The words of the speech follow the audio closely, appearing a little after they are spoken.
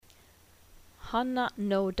Hanna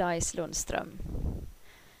No Dice Lundström.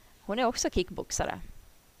 Hon är också kickboxare.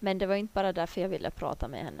 Men det var inte bara därför jag ville prata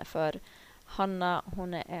med henne. För Hanna,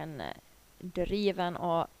 hon är en driven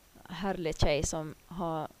och härlig tjej som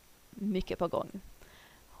har mycket på gång.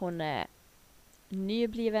 Hon är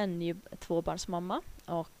nybliven tvåbarnsmamma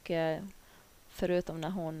och förutom när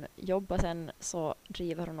hon jobbar sen så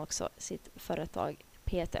driver hon också sitt företag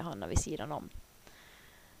PT Hanna vid sidan om.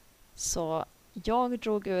 Så jag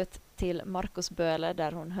drog ut till Markus Böle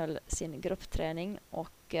där hon höll sin gruppträning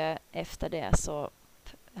och efter det så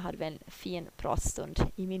hade vi en fin pratstund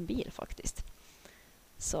i min bil faktiskt.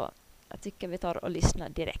 Så jag tycker vi tar och lyssnar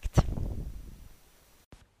direkt.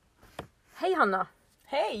 Hej Hanna!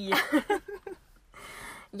 Hej!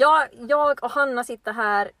 Jag och Hanna sitter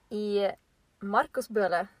här i Markus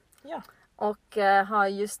Böle och har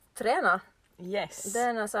just tränat. Yes. Det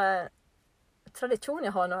är en sån här tradition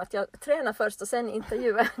jag har nu att jag tränar först och sen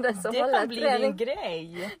intervjuar den som håller kan bli träning. din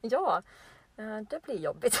grej. Ja, det blir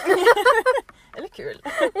jobbigt. Eller kul.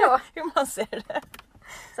 Ja. Hur man ser det.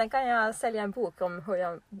 Sen kan jag sälja en bok om hur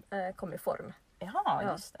jag kom i form. Ja,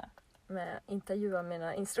 just det. Med intervjua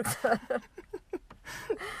mina instruktörer.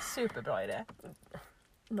 Superbra idé.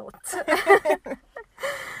 Något.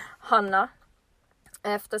 Hanna.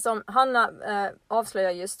 Eftersom Hanna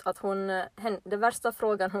avslöjar just att det värsta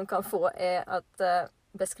frågan hon kan få är att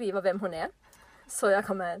beskriva vem hon är. Så jag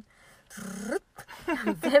kommer...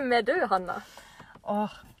 Vem är du, Hanna?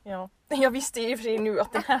 Ja. Jag visste i och för sig nu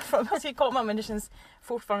att den här frågan skulle komma, men det känns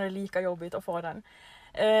fortfarande lika jobbigt att få den.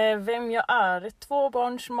 Vem jag är?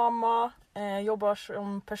 Tvåbarnsmamma. Jobbar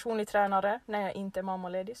som personlig tränare när jag inte är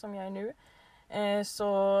mammaledig som jag är nu. Så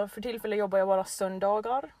för tillfället jobbar jag bara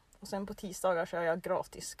söndagar. Och sen på tisdagar kör jag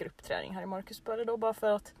gratis gruppträning här i Markus Böle då, bara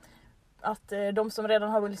för att de som redan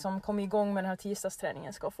har liksom kommit igång med den här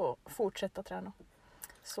tisdagsträningen ska få fortsätta träna.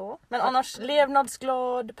 Så. Men annars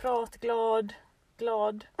levnadsglad, pratglad,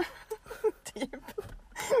 glad. Typ.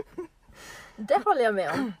 Det håller jag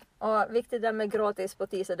med om. Och viktigt där med gratis på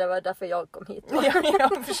tisdag, det var därför jag kom hit. Ja,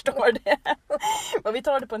 jag förstår det. Men vi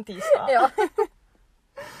tar det på en tisdag. Ja.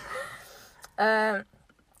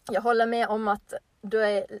 Jag håller med om att du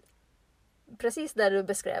är precis där du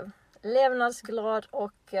beskrev. Levnadsglad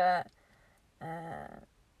och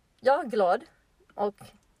glad. Och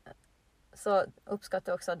så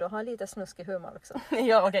uppskattar jag också att du har lite snuskig humor också.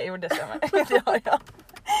 Ja, okej, det stämmer. Det har jag.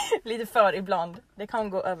 Lite för ibland. Det kan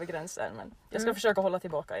gå över gränsen, men jag ska försöka hålla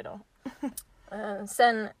tillbaka idag.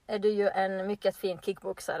 Sen är du ju en mycket fin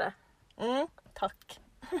kickboxare. Tack.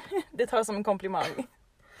 Det tar jag som en komplimang.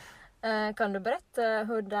 Kan du berätta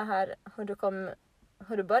hur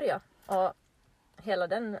du började och hela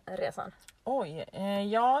den resan? Oj,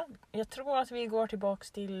 jag tror att vi går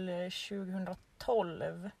tillbaks till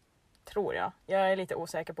 2012. Tror jag. Jag är lite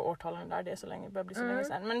osäker på årtalen där, det är så länge, det börjar bli så länge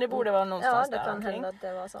sedan. Men det borde vara någonstans där. Ja, det kan omkring. hända att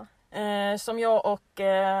det var så. Som jag och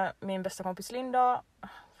min bästa kompis Linda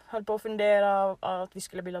höll på att fundera att vi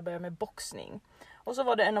skulle börja med boxning. Och så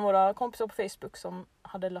var det en av våra kompisar på Facebook som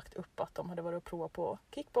hade lagt upp att de hade varit och provat på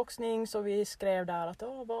kickboxning. Så vi skrev där att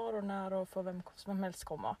var och när och för vem som helst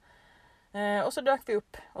komma. Och så dök vi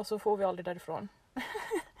upp och så får vi aldrig därifrån.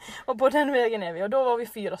 Och på den vägen är vi. Och då var vi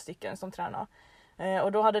 4 stycken som tränade.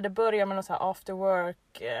 Och då hade det börjat med någon så här after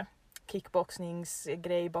work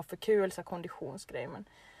kickboxningsgrej bara för kul, så här konditionsgrej. Men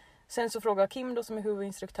sen så frågade Kim då som är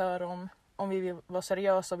huvudinstruktör om vi var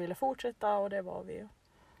seriösa och ville fortsätta, och det var vi.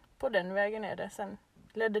 På den vägen är det. Sen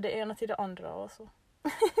ledde det ena till det andra och så.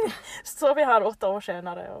 Så vi här 8 år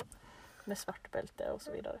senare och med svart bälte och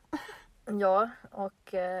så vidare. Ja,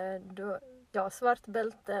 och du svart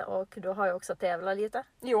bälte och du har ju också tävlat lite.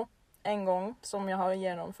 Jo, en gång som jag har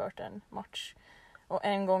genomfört en match. Och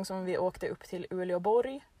en gång som vi åkte upp till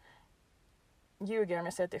Uleåborg. Ljuger om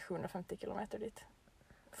jag säger att det är 750 kilometer dit.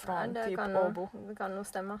 Från typ Åbo. Det kan nog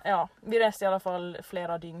stämma. Ja, vi reste i alla fall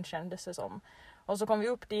flera dygn kändes det som. Och så kom vi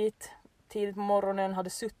upp dit tidigt på morgonen, hade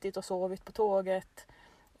suttit och sovit på tåget.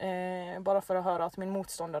 Bara för att höra att min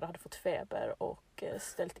motståndare hade fått feber och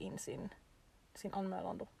ställt in sin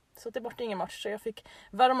anmälan då. Så det var ingen match, så jag fick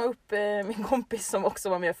värma upp min kompis som också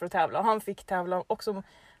var med för att tävla. Han fick tävla också,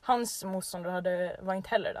 hans motståndare var inte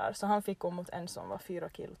heller där, så han fick gå mot en som var 4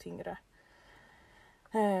 kilo tyngre.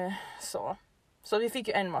 Så vi fick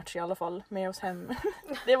ju en match i alla fall med oss hem.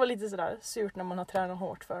 Det var lite sådär surt när man har tränat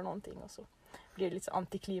hårt för någonting och så blir det lite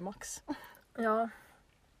antiklimax. Ja.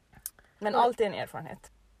 Men allt är en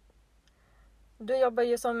erfarenhet. Du jobbar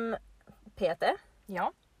ju som PT.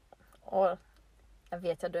 Ja. Och jag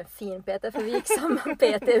vet att du är fin PT, för vi gick samma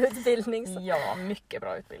PT-utbildning. Ja, mycket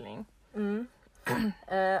bra utbildning.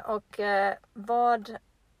 Och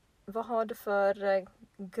vad har du för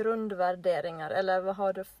grundvärderingar? Eller vad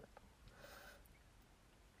har du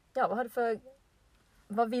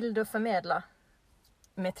vad vill du förmedla?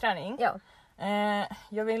 Med träning? Ja.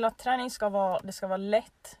 Jag vill att träning ska vara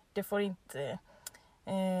lätt. Det får inte...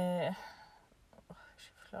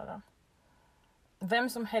 Vem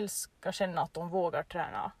som helst ska känna att de vågar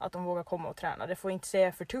träna. Att de vågar komma och träna. Det får inte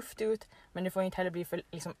se för tufft ut. Men det får inte heller bli för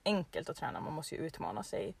liksom, enkelt att träna. Man måste ju utmana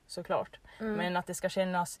sig såklart. Men att det ska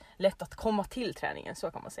kännas lätt att komma till träningen.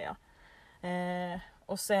 Så kan man säga.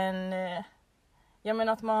 Och sen... jag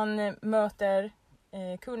menar att man möter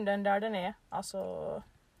kunden där den är. Alltså...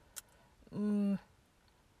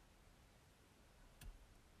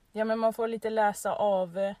 ja, men man får lite läsa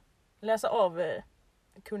av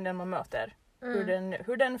kunden man möter.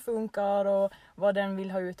 Hur den funkar och vad den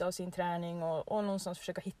vill ha ut av sin träning och någonstans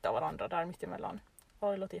försöka hitta varandra där mittemellan.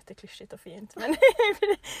 Ja, det låter jätteklyschigt och fint, men det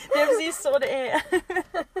är precis så det är.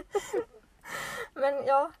 Men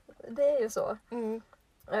ja, det är ju så.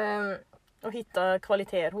 Och hitta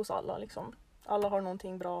kvaliteter hos alla liksom. Alla har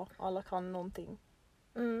någonting bra, alla kan någonting.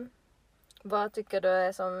 Vad tycker du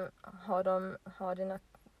är som har dina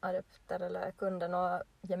adepter eller kunder något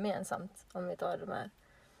gemensamt, om vi tar de här?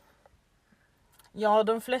 Ja,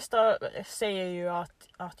 de flesta säger ju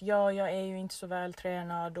att jag är ju inte så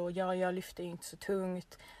vältränad och jag lyfter inte så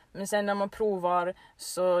tungt. Men sen när man provar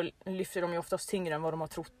så lyfter de ju oftast tyngre än vad de har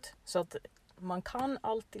trott. Så att man kan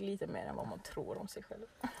alltid lite mer än vad man tror om sig själv.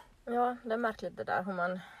 Ja, det är märkligt det där.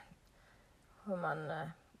 Hur man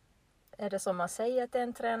är det som man säger till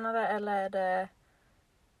en tränare eller är det...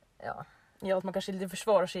 Ja, att man kanske lite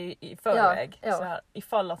försvarar sig i förväg. Ja. Så här,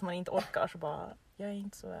 ifall att man inte orkar så bara, jag är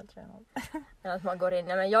inte så vältränad. Ja, att man går in,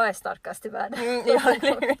 men jag är starkast i världen.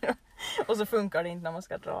 Och så funkar det inte när man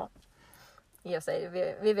ska dra. Jag säger,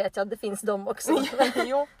 vi vet ju att det finns dem också.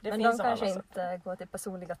 Jo, det men finns de kanske alla, inte går till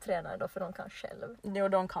personliga tränare då, för de kan själv. Jo,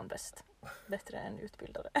 de kan bäst. Bättre än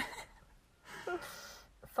utbildade.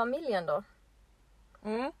 Familjen då?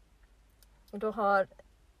 Du har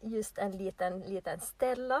just en liten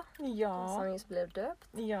Stella som just blev döpt.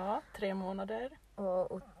 Ja, 3 månader.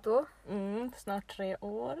 Och Otto. Snart 3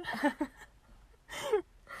 år.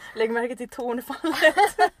 Lägg märke till tonfallet.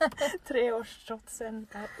 3-årstrots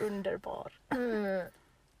är underbar.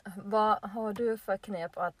 Vad har du för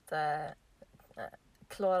knep att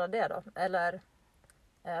klara det då? Eller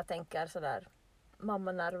jag tänker sådär,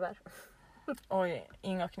 mammanerver. Oj,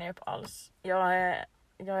 inga knep alls. Jag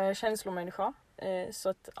är känslomänniska. Så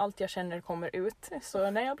att allt jag känner kommer ut.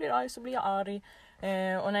 Så när jag blir arg så blir jag arg.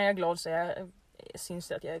 Och när jag är glad så syns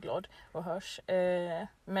det att jag är glad och hörs.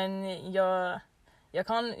 Men jag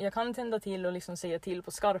kan tända till och liksom säga till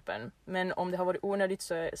på skarpen. Men om det har varit onödigt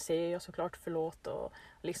så säger jag såklart förlåt och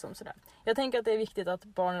liksom sådär. Jag tänker att det är viktigt att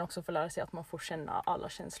barnen också får lära sig att man får känna alla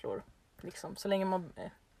känslor. Liksom. Så länge man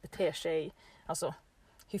beter sig alltså,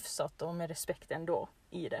 hyfsat och med respekt ändå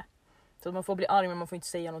i det. Så att man får bli arg men man får inte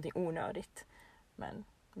säga någonting onödigt.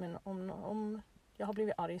 Men om jag har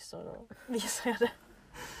blivit arg så då visar jag det.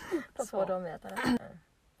 Då får de veta det.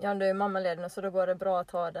 Ja, du är mammaledig nu så då går det bra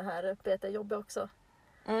att ha det här PT-jobbet också.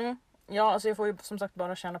 Ja, alltså jag får ju som sagt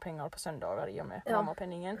bara tjäna pengar på söndagar i och med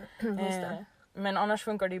mammapenningen. Men annars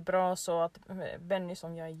funkar det ju bra så att Benny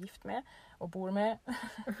som jag är gift med och bor med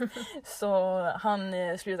så han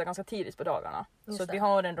slutar ganska tidigt på dagarna. Så vi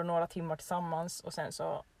har ändå några timmar tillsammans och sen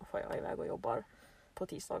så får jag iväg och jobbar på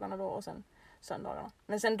tisdagarna då och sen söndagarna.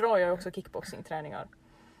 Men sen drar jag också kickboxing-träningar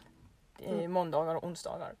måndagar och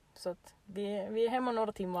onsdagar. Så att vi är hemma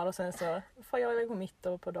några timmar och sen så får jag iväg på mitt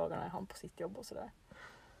och på dagarna är han på sitt jobb och sådär.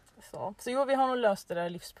 Så jo, vi har nog löst det där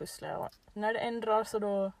livspusslet och när det ändrar så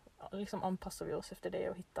då liksom anpassar vi oss efter det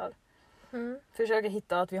och försöker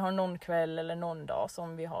hitta att vi har någon kväll eller någon dag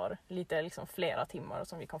som vi har lite liksom flera timmar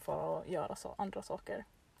som vi kan få göra andra saker,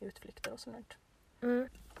 utflykter och sånt.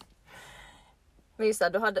 Men just det,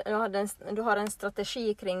 du har en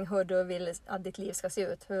strategi kring hur du vill att ditt liv ska se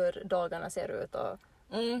ut, hur dagarna ser ut och...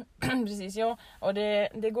 Precis, ja. Och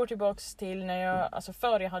det går tillbaks till när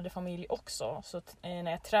förr jag hade familj också. Så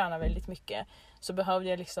när jag tränade väldigt mycket så behövde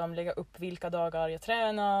jag liksom lägga upp vilka dagar jag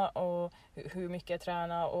tränar och hur mycket jag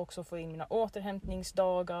tränar och också få in mina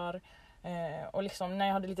återhämtningsdagar. Och liksom när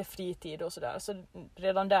jag hade lite fritid och sådär. Så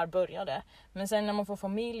redan där började. Men sen när man får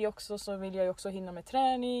familj också så vill jag ju också hinna med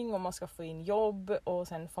träning och man ska få in jobb och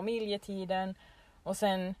sen familjetiden och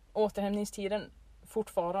sen återhämtningstiden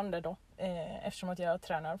fortfarande då. Eftersom att jag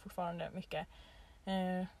tränar fortfarande mycket.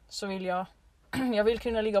 Så vill jag vill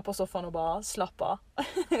kunna ligga på soffan och bara slappa.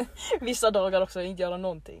 Vissa dagar också inte göra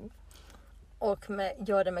någonting. Och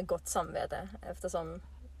gör det med gott samvete eftersom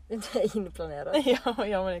det är inplanerat.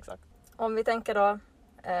 ja men exakt. Om vi tänker då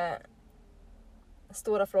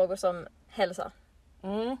stora frågor som hälsa.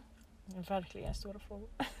 Verkligen stora frågor.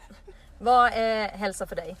 Vad är hälsa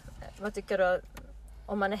för dig? Vad tycker du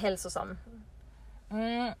om man är hälsosam?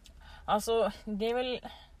 Alltså det är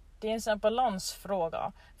en sån här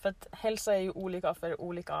balansfråga. För att hälsa är ju olika för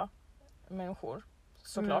olika människor.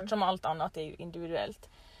 Såklart, som allt annat är ju individuellt.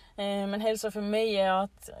 Men hälsa för mig är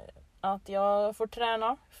att jag får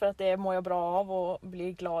träna för att det mår jag bra av och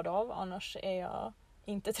blir glad av. Annars är jag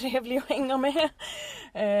inte trevlig att hänga med.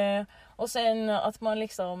 Och sen att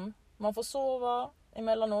man får sova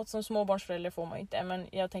emellanåt. Som småbarnsförälder får man inte. Men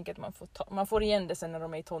jag tänker att man får igen det sen när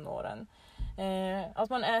de är i tonåren. Att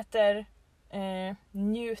man äter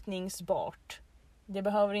njutningsbart. Det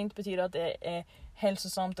behöver inte betyda att det är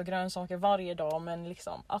hälsosamt och grönsaker varje dag, men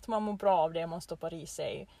att man mår bra av det man stoppar i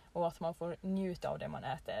sig och att man får njuta av det man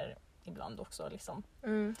äter ibland också.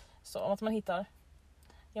 Så att man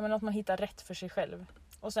hittar rätt för sig själv.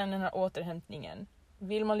 Och sen den här återhämtningen.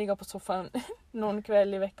 Vill man ligga på soffan någon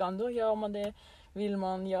kväll i veckan, då gör man det. Vill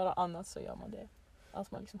man göra annat så gör man det.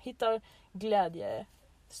 Att man hittar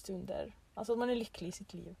glädjestunder. Alltså att man är lycklig i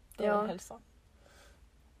sitt liv. Det är hälsa.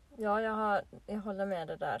 Ja, jag håller med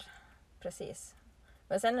det där. Precis.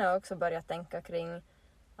 Men sen har jag också börjat tänka kring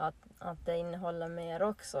att det innehåller mer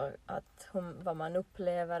också. Vad man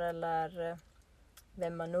upplever eller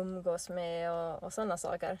vem man umgås med och sådana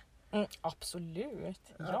saker.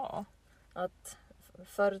 Absolut, ja. Att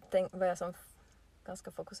förr var jag som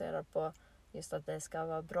ganska fokuserad på just att det ska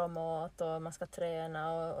vara bra mat och man ska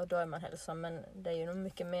träna och då är man hälsosam. Men det är ju nog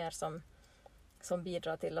mycket mer som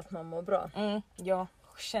bidrar till att man mår bra. Ja,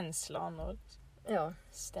 känslan och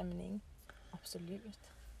stämning. Absolut.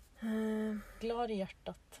 Glad i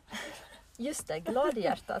hjärtat. Just det, glad i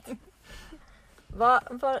hjärtat.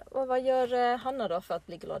 Vad gör Hanna då för att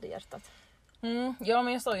bli glad i hjärtat? Ja,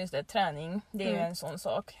 men jag sa just det, träning. Det är ju en sån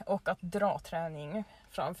sak. Och att dra träning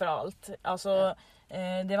framför allt. Alltså,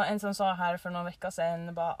 det var en som sa här för några veckor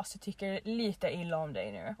sedan bara, alltså, jag tycker lite illa om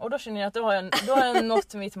dig nu. Och då känner jag att då har jag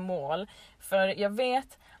nått mitt mål. För jag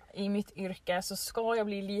vet i mitt yrke så ska jag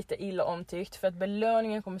bli lite illa omtyckt för att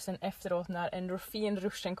belöningen kommer sen efteråt när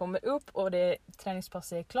endorfinruschen kommer upp och det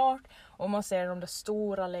träningspasset är klart och man ser de där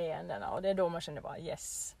stora leendena och det är då man känner bara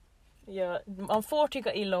yes. Man får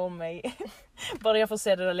tycka illa om mig bara jag får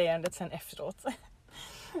se det där leendet sen efteråt.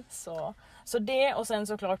 Så det och sen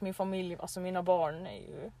såklart min familj, alltså mina barn är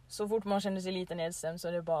ju, så fort man känner sig lite nedstämd så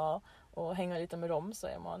är det bara att hänga lite med dem så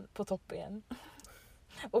är man på topp igen.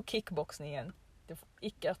 Och kickboxningen.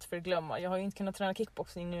 Icke att förglömma. Jag har ju inte kunnat träna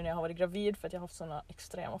kickboxning nu när jag har varit gravid för att jag har haft såna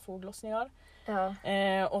extrema foglossningar.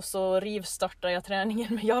 Ja. Och så rivstartade jag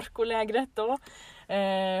träningen med Jarko-lägret då.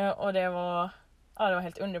 Och det var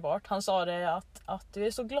helt underbart. Han sa det att du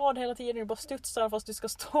är så glad hela tiden, du bara studsar fast du ska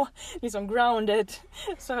stå liksom grounded.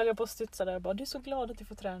 Så höll jag på att studsa där och bara, du är så glad att du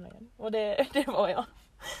får träna igen. Och det var jag.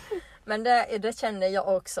 Men det kände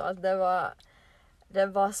jag också att det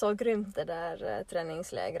var så grymt det där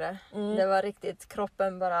träningslägret. Det var riktigt,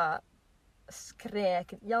 kroppen bara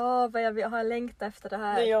skrek, ja vad jag har längtat efter det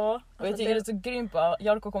här. Ja, och jag tycker det är så grymt att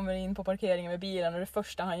Jarko kommer in på parkeringen med bilen och det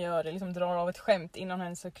första han gör är drar av ett skämt innan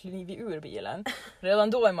han så kliver ur bilen.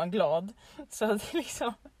 Redan då är man glad. Så att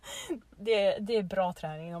det är bra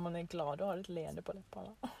träning om man är glad och har ett leende på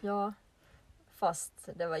läpparna. Ja, fast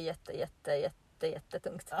det var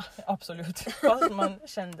jättetungt. Ja, absolut. Fast man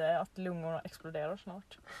kände att lungorna exploderar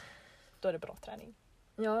snart. Då är det bra träning.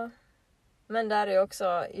 Ja, men där är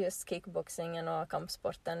också just kickboxingen och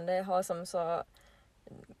kampsporten. Det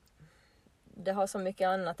har så mycket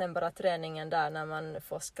annat än bara träningen där när man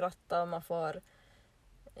får skratta och man får,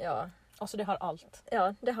 ja. Alltså det har allt.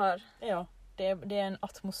 Ja, det har. Ja, det är en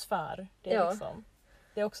atmosfär. Det är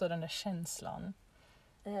det är också den där känslan.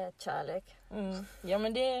 Kärlek. Ja,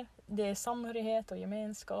 men det är samhörighet och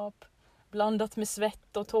gemenskap. Blandat med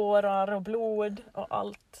svett och tårar och blod och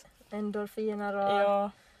allt. Endorfiner och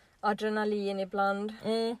adrenalin ibland.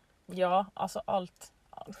 Ja, alltså allt.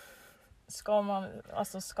 Ska man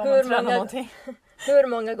träna någonting? Hur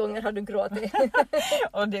många gånger har du gråtit?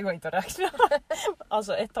 Och det går inte att räkna.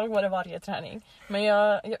 Alltså ett tag var det varje träning. Men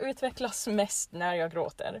jag utvecklas mest när jag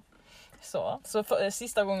gråter. Så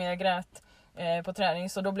sista gången jag grät på träning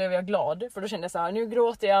så då blev jag glad. För då kände jag så här, nu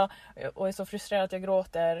gråter jag och är så frustrerad att jag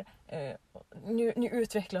gråter. Nu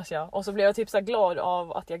utvecklas jag. Och så blev jag typ så här glad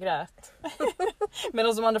av att jag grät. Men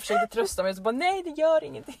de som andra försökte trösta mig så bara, nej det gör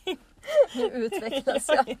ingenting. Nu utvecklas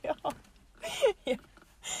jag.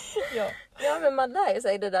 Ja, men man lär ju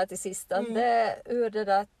sig det där till sist. Att ur det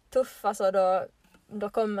där tuffa så då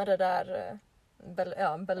kommer det där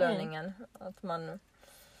belöningen. Att man...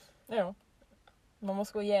 Ja. Man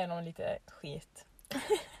måste gå igenom lite skit.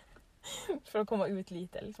 För att komma ut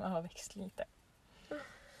lite, liksom jag har växt lite.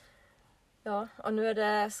 Ja, och nu är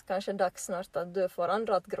det kanske dags snart att du får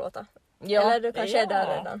andra att gråta. Ja, Eller du kanske är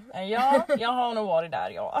där redan. Ja, jag har nog varit där,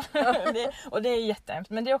 ja. Och det är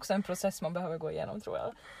jättehemskt. Men det är också en process man behöver gå igenom, tror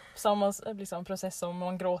jag. Samma liksom, process som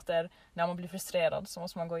man gråter när man blir frustrerad, så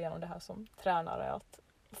måste man gå igenom det här som tränare. Att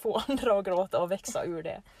få andra att gråta och växa ur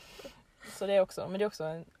det. Så det är också, men det är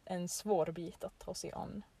också en svår bit att ta sig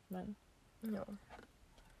an. Men Ja.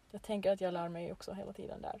 jag tänker att jag lär mig också hela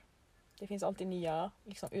tiden där. Det finns alltid nya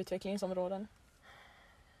liksom, utvecklingsområden.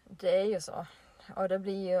 Det är ju så. Och det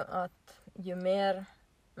blir ju att ju mer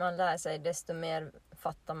man lär sig, desto mer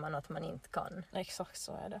fattar man att man inte kan. Exakt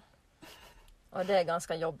så är det. Och det är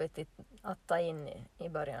ganska jobbigt att ta in i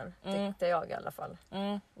början, tyckte jag i alla fall.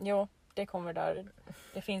 Jo, det kommer där.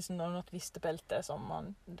 Det finns något visst bälte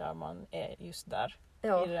som där man är just där.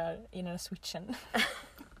 Ja. I den där switchen.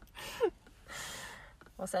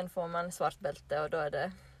 Och sen får man svart bälte och då är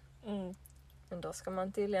det... Då ska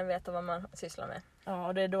man tydligen veta vad man sysslar med. Ja,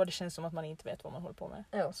 och det är då det känns som att man inte vet vad man håller på med.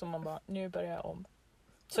 Ja. Så man bara, nu börjar jag om.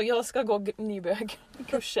 Så jag ska gå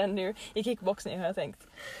nybörjarkursen nu i kickboxning, har jag tänkt.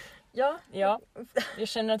 Ja. Ja, jag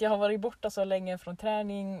känner att jag har varit borta så länge från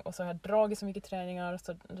träning och så har jag dragit så mycket träningar,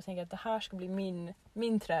 så då tänker jag att det här ska bli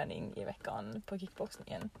min träning i veckan på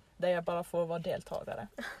kickboxningen, där jag bara får vara deltagare.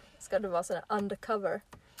 Ska du vara sådär undercover?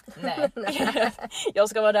 Nej. Jag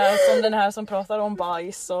ska vara där som den här som pratar om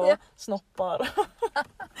bajs och snoppar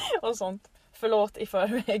och sånt. Förlåt i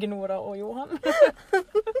förväg Nora och Johan.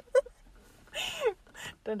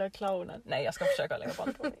 Den där clownen. Nej, jag ska försöka lägga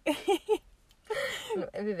band på mig.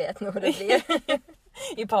 Vi vet nog hur det blir.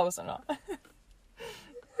 I pauserna.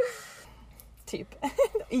 Typ.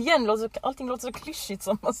 Igen, allting låter så klyschigt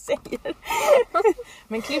som man säger.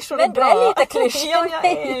 Men klyschor är bra. Men du är lite klyschig. Ja, jag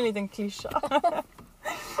är en liten klyscha.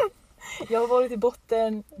 Jag har varit i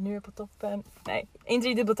botten, nu är jag på toppen. Nej, inte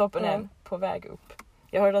riktigt på toppen än. På väg upp.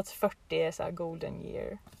 Jag hörde att 40 är så här golden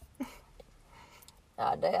year.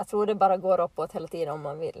 Ja, jag tror det bara går uppåt hela tiden om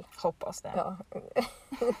man vill. Hoppas det. Ja.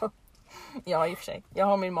 Ja, i och för sig. Jag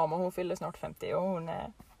har min mamma, hon fyller snart 50 och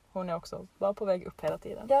hon är också bara på väg upp hela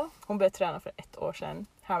tiden. Ja. Hon började träna för 1 år sedan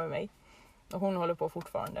här med mig. Och hon håller på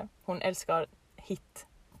fortfarande. Hon älskar hit.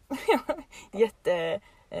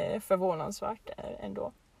 Förvånansvärt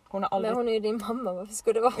ändå. Men hon är ju din mamma, varför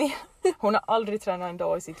skulle det vara? Hon har aldrig tränat en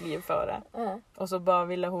dag i sitt liv före. Och så bara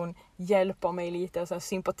ville hon hjälpa mig lite och så här,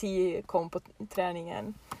 sympati kom på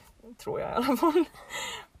träningen. Tror jag i alla fall.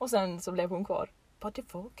 Och sen så blev hon kvar. Bara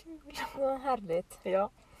det var kul. Ja, härligt. Ja.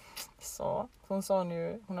 Så hon sa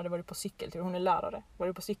nu, hon hade varit på cykeltur, hon är lärare.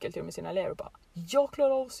 Varit på cykeltur med sina elever och bara, jag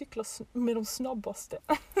klarar av att cykla med de snabbaste.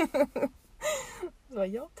 Så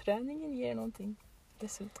ja, träningen ger någonting.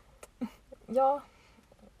 Resultat. Ja.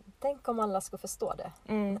 Tänk om alla skulle förstå det.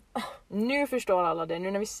 Nu förstår alla det.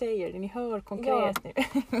 Nu när vi säger det. Ni hör konkret nu.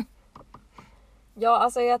 Ja,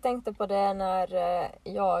 alltså jag tänkte på det när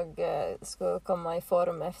jag skulle komma i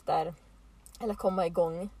form efter... Eller komma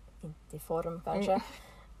igång. Inte i form kanske.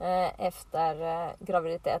 Efter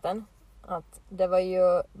graviditeten. Att det var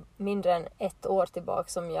ju mindre än 1 år tillbaka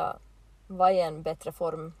som jag var i en bättre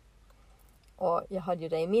form. Och jag hade ju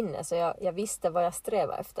det i minne. Så jag visste vad jag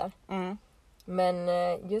strävade efter. Men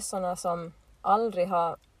just sådana som aldrig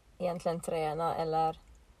har egentligen tränat eller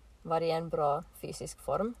varit i en bra fysisk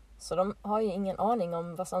form. Så de har ju ingen aning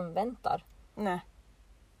om vad som väntar. Nej.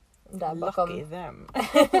 Där bakom. Lucky them.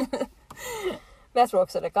 Men jag tror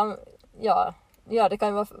också det kan... Ja, det kan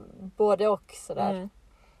ju vara både och sådär.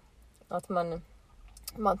 Att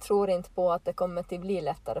man tror inte på att det kommer att bli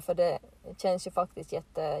lättare. För det känns ju faktiskt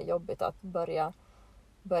jättejobbigt att börja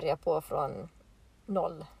på från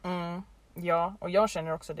 0. Ja, och jag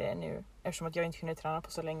känner också det nu. Eftersom att jag inte kunde träna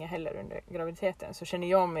på så länge heller under graviditeten. Så känner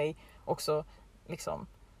jag mig också liksom...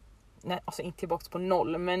 Alltså inte tillbaka på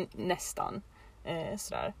 0, men nästan.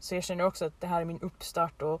 Sådär. Så jag känner också att det här är min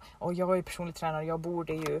uppstart. Och jag är personlig tränare. Jag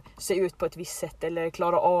borde ju se ut på ett visst sätt. Eller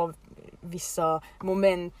klara av vissa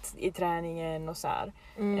moment i träningen och så här.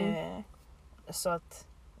 Så att...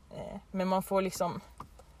 men man får liksom...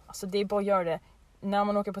 Alltså det är bara att göra det. När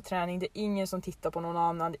man åker på träning, det är ingen som tittar på någon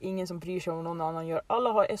annan. Det är ingen som bryr sig om vad någon annan gör.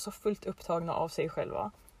 Alla är så fullt upptagna av sig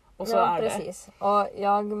själva. Och så är precis. Och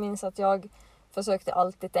jag minns att jag försökte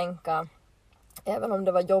alltid tänka, även om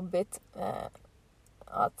det var jobbigt,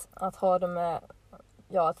 att ha det med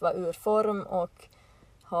att vara ur form och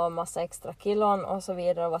ha massa extra kilon och så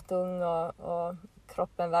vidare och vara tung och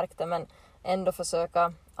kroppen värkte. Men ändå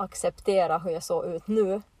försöka acceptera hur jag såg ut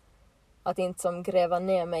nu. Att inte som gräva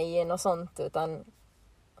ner mig i något sånt, utan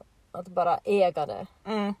att bara äga det.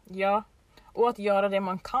 Ja, och att göra det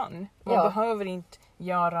man kan. Man behöver inte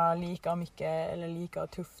göra lika mycket eller lika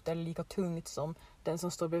tufft eller lika tungt som den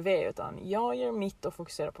som står bredvid, utan jag gör mitt och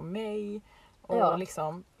fokuserar på mig. Och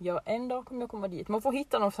liksom, en dag kommer jag komma dit. Man får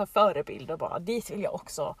hitta någon sån här förebild och bara, dit vill jag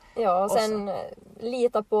också. Ja, och sen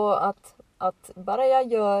lita på att bara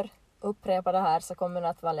jag upprepar det här så kommer det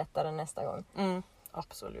att vara lättare nästa gång.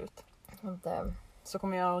 Absolut. Inte. Så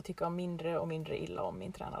kommer jag att tycka mindre och mindre illa om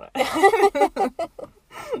min tränare.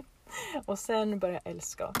 Och sen börjar jag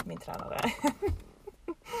älska min tränare.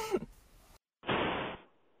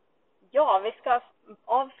 Ja, vi ska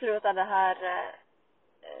avsluta det här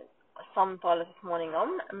samtalet så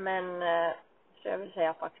småningom. Men så jag vill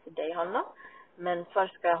säga tack till dig, Hanna. Men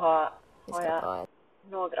först ska jag ha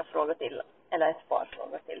några frågor till. Eller ett par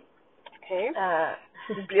frågor till. Okej.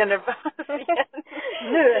 Du blir nervös igen.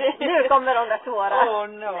 nu kommer de där tårar. Oh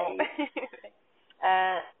no.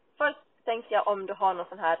 Först tänkte jag om du har någon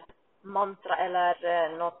sån här mantra eller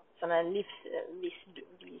något sån här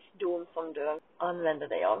livsvisdom som du använder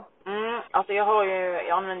dig av. Alltså jag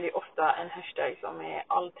använder ju ofta en hashtag som är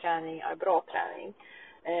all träning är bra träning.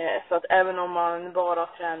 Så att även om man bara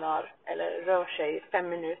tränar eller rör sig 5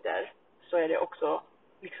 minuter så är det också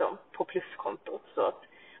liksom på pluskontot. Så att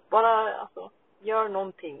bara alltså, gör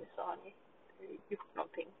någonting så har ni gjort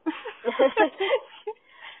någonting.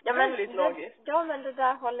 Väldigt logiskt. Ja, men det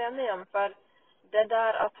där håller jag med om. För det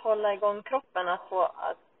där att hålla igång kroppen, att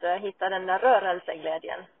hitta den där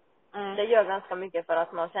rörelseglädjen. Det gör ganska mycket för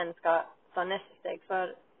att man sen ska ta nästa steg.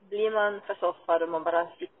 För blir man försoffad och man bara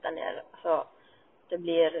sitter ner, så det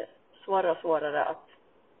blir svårare och svårare att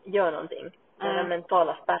göra någonting. Den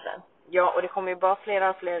mentala spärren. Ja, och det kommer ju bara fler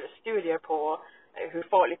och fler studier på hur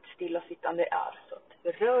farligt stillasittande är. Så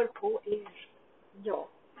att rör på er. Ja.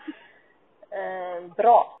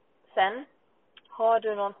 Bra. Sen har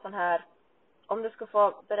du någon sån här, om du ska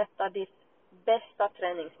få berätta ditt bästa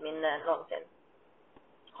träningsminne någonsin.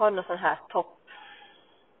 Har du någon sån här topp?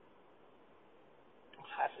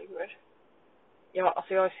 Herregud. Ja,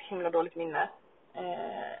 alltså jag har så himla dåligt minne.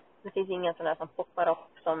 Det finns ingen sån här som poppar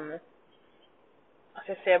upp som...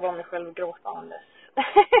 Alltså jag ser bara mig själv gråtandes.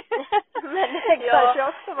 Men det kanske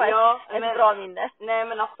också var ett bra minne. Nej,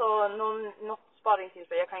 men alltså något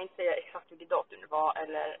sparringstillfälle. Jag kan inte säga exakt vilket datum det var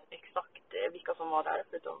eller exakt vilka som var där,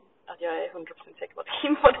 förutom att jag är 100% säker på att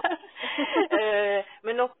Kim var där.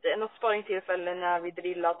 Men något sparringstillfälle när vi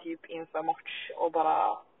drillade typ inför match och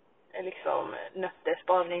bara liksom nötte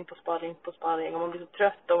sparring på sparring på sparring, och man blir så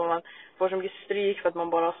trött och man får så mycket stryk för att man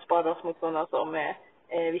bara sparras mot sådana som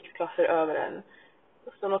är viktklasser över en.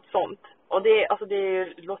 Så något sånt. Och det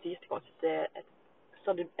låter jättekonstigt. Det är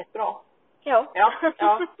ett bra. Ja,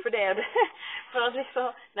 för det är det. För att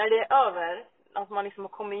liksom, när det är över, att man liksom har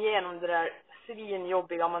kommit igenom det där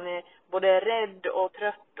svinjobbiga, man är både rädd och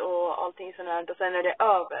trött och allting sånt där, och sen när det är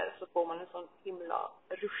över så får man en sån himla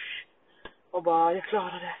rush och bara, jag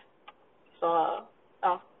klarar det. Så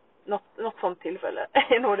ja, något sånt tillfälle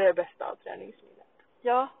är nog det bästa träningsminnet.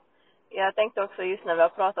 Ja, jag tänkte också just när vi har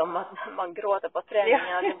pratat om att man gråter på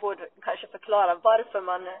träningar, du borde kanske förklara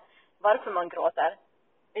varför man gråter.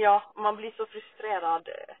 Ja, man blir så frustrerad.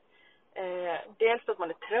 Dels att man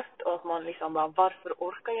är trött och att man liksom bara, varför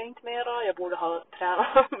orkar jag inte mera? Jag borde ha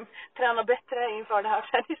tränat bättre inför det här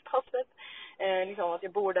träningspasset. Liksom att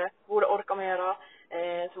jag borde orka mera.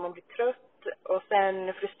 Så man blir trött och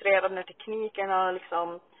sen frustrerad när teknikerna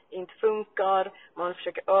liksom inte funkar. Man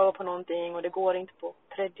försöker öva på någonting och det går inte på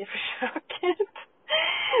 3:e försöket.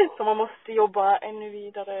 Så man måste jobba ännu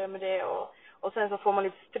vidare med det, och sen så får man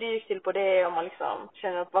lite stryk till på det och man liksom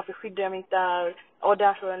känner att varför skyddar jag mig inte där? Och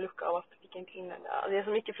där så är en lucka och varför fick jag inte in den där? Det är så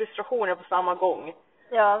mycket frustrationer på samma gång.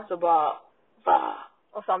 Ja. Så bara...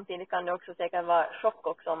 Och samtidigt kan det också säkert vara chock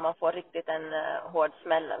också om man får riktigt en hård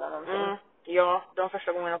smäll eller någonting. Ja, de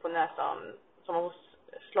första gångerna på näsan, som man får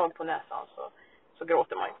slag på näsan, så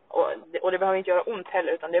gråter man. Och det behöver inte göra ont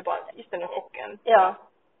heller, utan det är bara just den här chocken. Ja.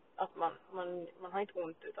 Att man har inte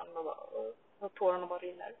ont, utan man bara, tårarna bara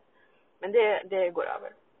rinner. Men det går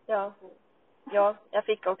över. Ja. Ja, jag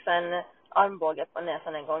fick också en armbåge på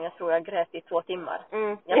näsan en gång. Jag tror jag grät i 2 timmar.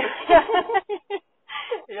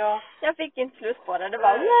 Jag fick inte slut på det. Det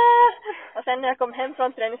var och sen när jag kom hem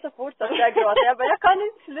från träning så fortsatte jag gråta. Jag bara, jag kan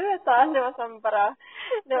inte sluta. Det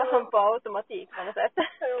var som på automatik på något sätt.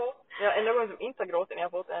 Ja, enda gången som inte har gråtit när jag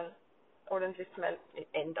har fått en ordentlig smäll.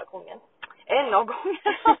 Enda gången. En av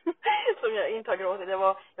gångerna som jag inte har gråtit, det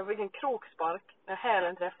var, jag fick en krokspark när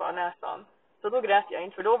hälen träffade näsan. Så då grät jag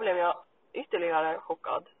inte, för då blev jag ytterligare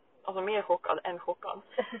chockad. Alltså mer chockad än chockad.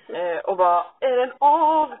 Och bara, är den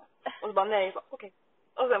av? Och så bara, nej, okej.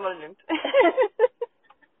 Och sen var det lugnt.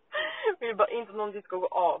 Jag vill bara inte att någonting ska gå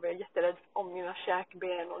av. Jag är jätterädd om mina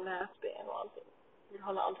käkben och näsben och allting. vill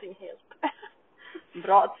hålla allting helt.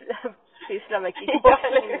 Bra att syssla med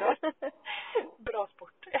kickboxing då. Bra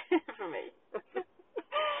sport för mig.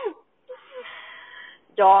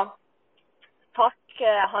 Ja, tack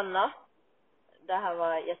Hanna. Det här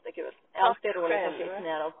var jättekul. Det är alltid roligt att sitta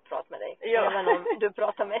ner och prata med dig. Ja. Även om du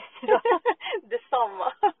pratar mest idag.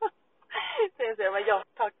 Detsamma. Men ja,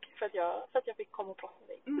 tack för att jag fick komma och prata med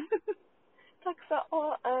dig. Tack för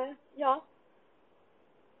ja.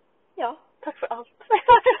 Tack för allt.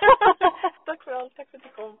 Tack för allt. Tack för att du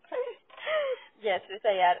kom. Yes, vi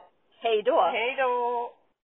säger hej då. Hej då.